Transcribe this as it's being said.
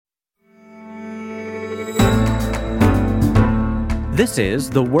This is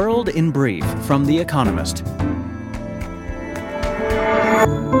The World in Brief from The Economist.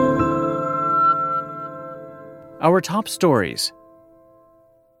 Our top stories.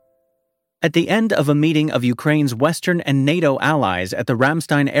 At the end of a meeting of Ukraine's Western and NATO allies at the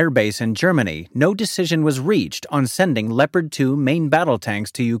Ramstein Air Base in Germany, no decision was reached on sending Leopard 2 main battle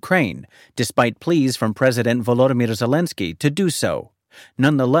tanks to Ukraine, despite pleas from President Volodymyr Zelensky to do so.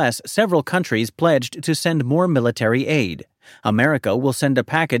 Nonetheless, several countries pledged to send more military aid. America will send a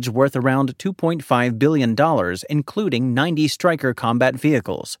package worth around $2.5 billion, including 90 Stryker combat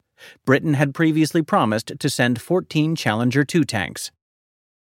vehicles. Britain had previously promised to send 14 Challenger 2 tanks.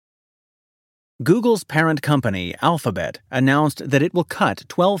 Google's parent company, Alphabet, announced that it will cut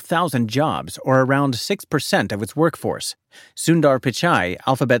 12,000 jobs, or around 6% of its workforce. Sundar Pichai,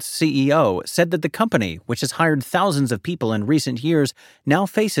 Alphabet's CEO, said that the company, which has hired thousands of people in recent years, now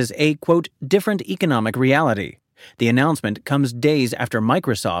faces a, quote, different economic reality. The announcement comes days after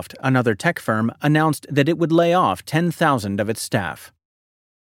Microsoft, another tech firm, announced that it would lay off 10,000 of its staff.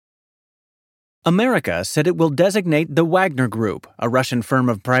 America said it will designate the Wagner Group, a Russian firm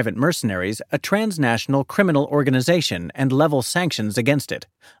of private mercenaries, a transnational criminal organization and level sanctions against it.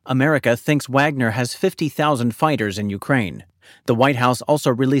 America thinks Wagner has 50,000 fighters in Ukraine. The White House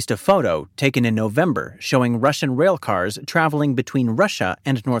also released a photo, taken in November, showing Russian rail cars traveling between Russia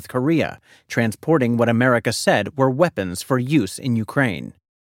and North Korea, transporting what America said were weapons for use in Ukraine.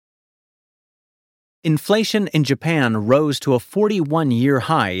 Inflation in Japan rose to a 41-year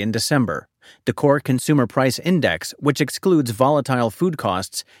high in December. The core consumer price index, which excludes volatile food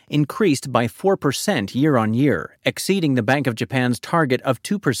costs, increased by 4% year-on-year, exceeding the Bank of Japan's target of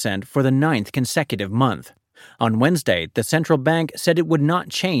 2% for the ninth consecutive month. On Wednesday, the central bank said it would not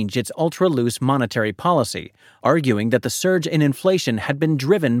change its ultra-loose monetary policy, arguing that the surge in inflation had been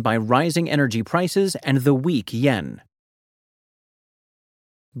driven by rising energy prices and the weak yen.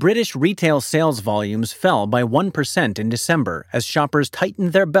 British retail sales volumes fell by 1% in December as shoppers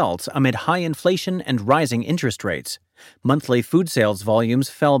tightened their belts amid high inflation and rising interest rates. Monthly food sales volumes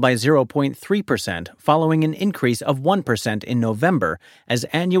fell by 0.3%, following an increase of 1% in November as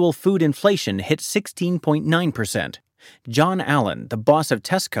annual food inflation hit 16.9%. John Allen, the boss of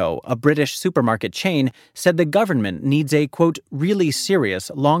Tesco, a British supermarket chain, said the government needs a, quote, really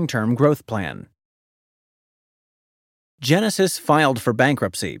serious long-term growth plan. Genesis filed for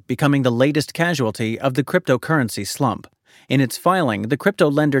bankruptcy, becoming the latest casualty of the cryptocurrency slump. In its filing, the crypto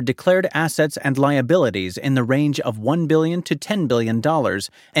lender declared assets and liabilities in the range of $1 billion to $10 billion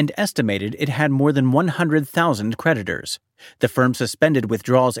and estimated it had more than 100,000 creditors. The firm suspended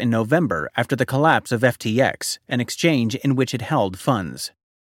withdrawals in November after the collapse of FTX, an exchange in which it held funds.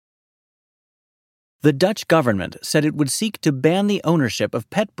 The Dutch government said it would seek to ban the ownership of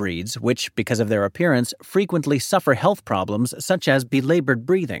pet breeds which, because of their appearance, frequently suffer health problems such as belabored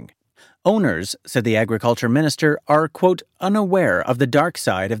breathing. Owners, said the agriculture minister, are, quote, unaware of the dark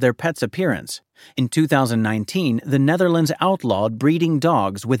side of their pet's appearance. In 2019, the Netherlands outlawed breeding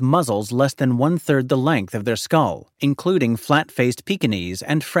dogs with muzzles less than one-third the length of their skull, including flat-faced Pekingese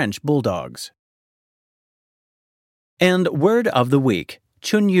and French bulldogs. And word of the week.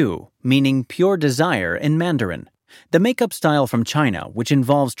 Chunyu, meaning pure desire in Mandarin. The makeup style from China, which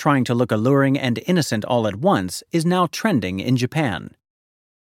involves trying to look alluring and innocent all at once, is now trending in Japan.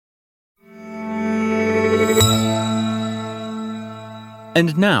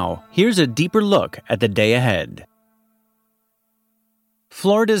 And now, here's a deeper look at the day ahead.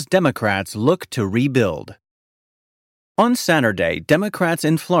 Florida's Democrats look to rebuild. On Saturday, Democrats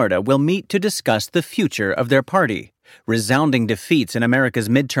in Florida will meet to discuss the future of their party. Resounding defeats in America's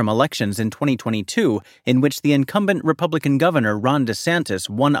midterm elections in 2022, in which the incumbent Republican governor Ron DeSantis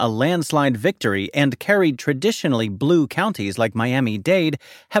won a landslide victory and carried traditionally blue counties like Miami-Dade,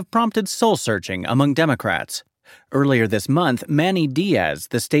 have prompted soul-searching among Democrats. Earlier this month, Manny Diaz,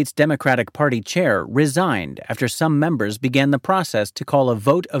 the state's Democratic Party chair, resigned after some members began the process to call a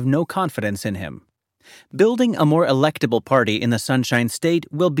vote of no confidence in him. Building a more electable party in the Sunshine State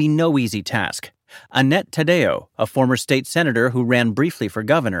will be no easy task. Annette Taddeo, a former state senator who ran briefly for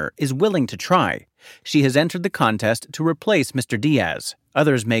governor, is willing to try. She has entered the contest to replace Mr. Diaz.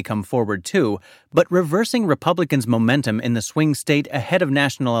 Others may come forward too, but reversing Republicans' momentum in the swing state ahead of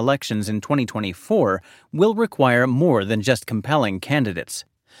national elections in 2024 will require more than just compelling candidates.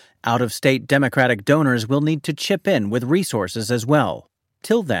 Out-of-state Democratic donors will need to chip in with resources as well.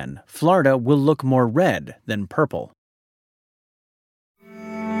 Till then, Florida will look more red than purple.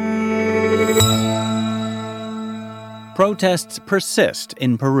 Protests persist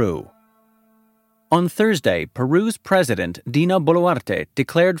in Peru. On Thursday, Peru's president, Dina Boluarte,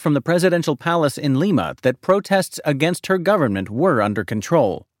 declared from the presidential palace in Lima that protests against her government were under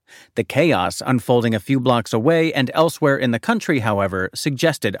control. The chaos unfolding a few blocks away and elsewhere in the country, however,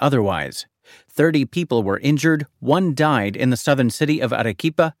 suggested otherwise. 30 people were injured, 1 died in the southern city of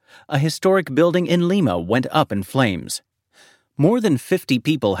Arequipa. A historic building in Lima went up in flames. More than 50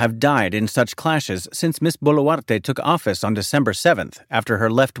 people have died in such clashes since Ms. Boluarte took office on December 7th after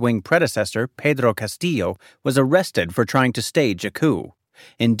her left-wing predecessor, Pedro Castillo, was arrested for trying to stage a coup.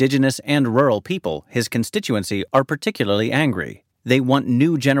 Indigenous and rural people, his constituency, are particularly angry. They want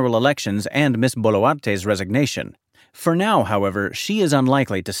new general elections and Ms. Boluarte's resignation. For now, however, she is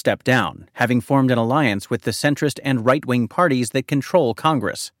unlikely to step down, having formed an alliance with the centrist and right-wing parties that control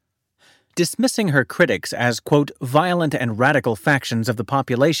Congress. Dismissing her critics as, quote, violent and radical factions of the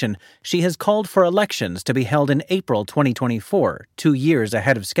population, she has called for elections to be held in April 2024, 2 years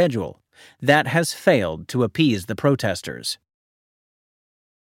ahead of schedule. That has failed to appease the protesters.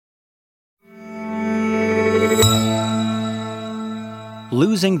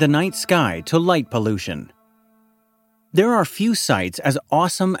 Losing the night sky to light pollution. There are few sights as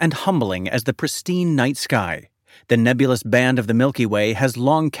awesome and humbling as the pristine night sky. The nebulous band of the Milky Way has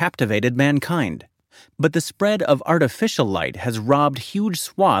long captivated mankind. But the spread of artificial light has robbed huge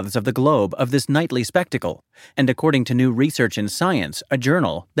swaths of the globe of this nightly spectacle, and according to new research in Science, a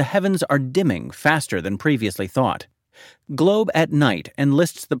journal, the heavens are dimming faster than previously thought. Globe at Night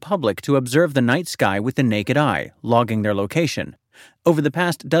enlists the public to observe the night sky with the naked eye, logging their location. Over the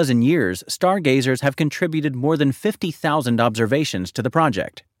past dozen years, stargazers have contributed more than 50,000 observations to the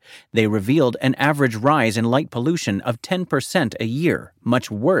project. They revealed an average rise in light pollution of 10% a year,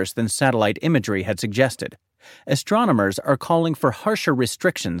 much worse than satellite imagery had suggested. Astronomers are calling for harsher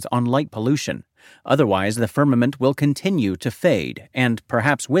restrictions on light pollution. Otherwise, the firmament will continue to fade, and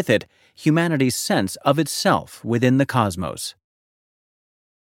perhaps with it, humanity's sense of itself within the cosmos.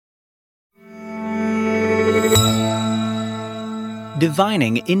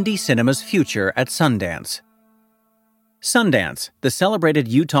 Divining indie cinema's future at Sundance. Sundance, the celebrated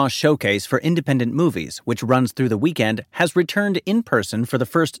Utah showcase for independent movies, which runs through the weekend, has returned in person for the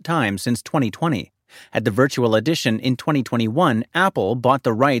first time since 2020. At the virtual edition in 2021, Apple bought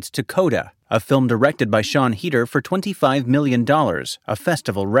the rights to Coda, a film directed by Sean Heder for $25 million, a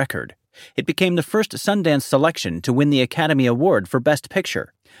festival record. It became the first Sundance selection to win the Academy Award for Best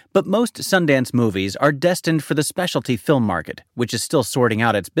Picture. But most Sundance movies are destined for the specialty film market, which is still sorting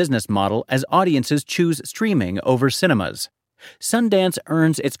out its business model as audiences choose streaming over cinemas. Sundance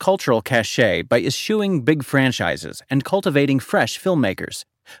earns its cultural cachet by eschewing big franchises and cultivating fresh filmmakers.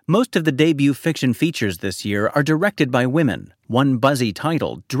 Most of the debut fiction features this year are directed by women. One buzzy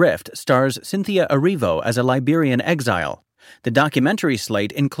title, Drift, stars Cynthia Erivo as a Liberian exile. The documentary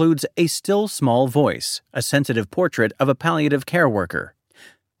slate includes A Still Small Voice, a sensitive portrait of a palliative care worker.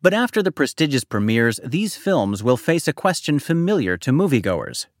 But after the prestigious premieres, these films will face a question familiar to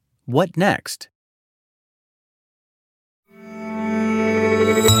moviegoers. What next?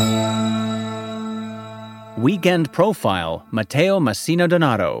 Weekend profile, Matteo Messina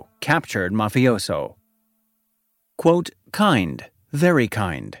Denaro, captured mafioso. Quote, kind, very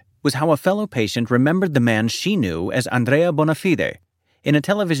kind, was how a fellow patient remembered the man she knew as Andrea Bonafide. In a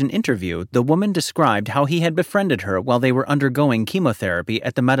television interview, the woman described how he had befriended her while they were undergoing chemotherapy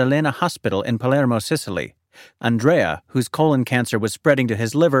at the Maddalena Hospital in Palermo, Sicily. Andrea, whose colon cancer was spreading to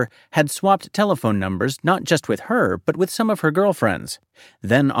his liver, had swapped telephone numbers not just with her, but with some of her girlfriends.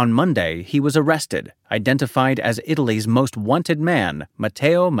 Then on Monday, he was arrested, identified as Italy's most wanted man,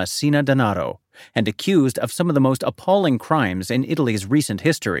 Matteo Messina Denaro, and accused of some of the most appalling crimes in Italy's recent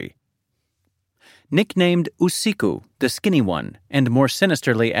history. Nicknamed Usiku, the Skinny One, and more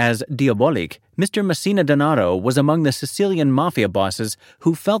sinisterly as Diabolik, Mr. Messina Denaro was among the Sicilian mafia bosses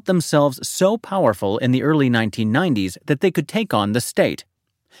who felt themselves so powerful in the early 1990s that they could take on the state.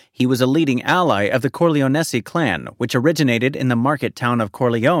 He was a leading ally of the Corleonesi clan, which originated in the market town of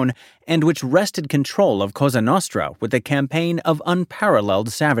Corleone and which wrested control of Cosa Nostra with a campaign of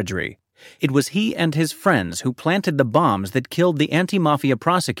unparalleled savagery. It was he and his friends who planted the bombs that killed the anti-mafia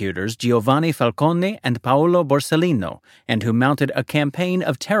prosecutors Giovanni Falcone and Paolo Borsellino, and who mounted a campaign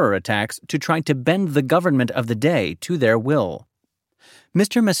of terror attacks to try to bend the government of the day to their will.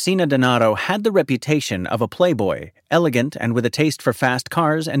 Mr. Messina Denaro had the reputation of a playboy, elegant and with a taste for fast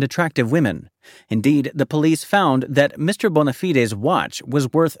cars and attractive women. Indeed, the police found that Mr. Bonafide's watch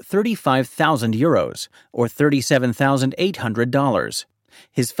was worth 35,000 euros, or $37,800.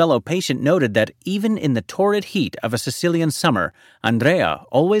 His fellow patient noted that even in the torrid heat of a Sicilian summer, Andrea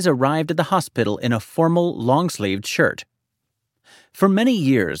always arrived at the hospital in a formal, long-sleeved shirt. For many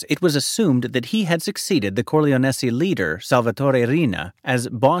years, it was assumed that he had succeeded the Corleonesi leader, Salvatore Riina, as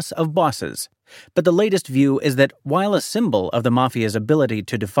boss of bosses. But the latest view is that while a symbol of the mafia's ability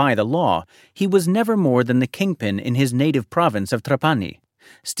to defy the law, he was never more than the kingpin in his native province of Trapani.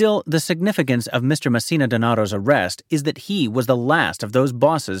 Still, the significance of Mr. Messina Denaro's arrest is that he was the last of those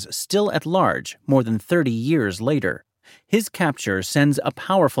bosses still at large more than 30 years later. His capture sends a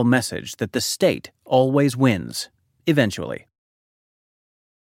powerful message that the state always wins, eventually.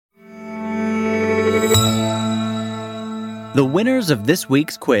 The winners of this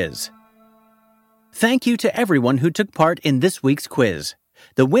week's quiz. Thank you to everyone who took part in this week's quiz.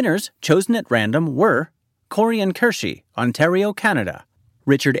 The winners, chosen at random, were Corian Kershey, Ontario, Canada;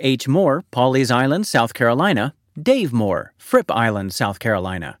 Richard H. Moore, Pawleys Island, South Carolina; Dave Moore, Fripp Island, South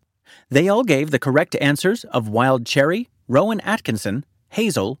Carolina. They all gave the correct answers of Wild Cherry, Rowan Atkinson,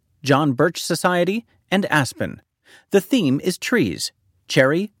 Hazel, John Birch Society, and Aspen. The theme is trees: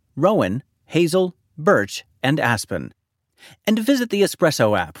 cherry, rowan, hazel, birch, and aspen. And visit the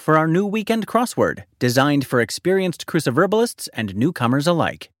Espresso app for our new weekend crossword, designed for experienced cruciverbalists and newcomers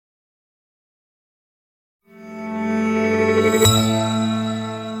alike.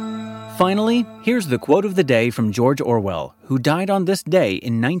 Finally, here's the quote of the day from George Orwell, who died on this day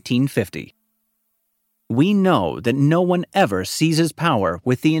in 1950. We know that no one ever seizes power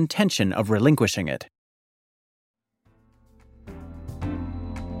with the intention of relinquishing it.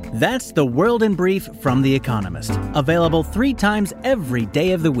 That's The World in Brief from The Economist, available 3 times every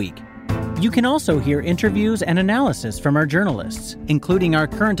day of the week. You can also hear interviews and analysis from our journalists, including our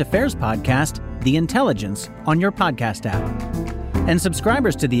current affairs podcast, The Intelligence, on your podcast app. And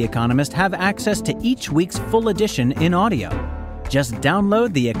subscribers to The Economist have access to each week's full edition in audio. Just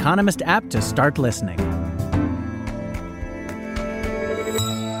download The Economist app to start listening.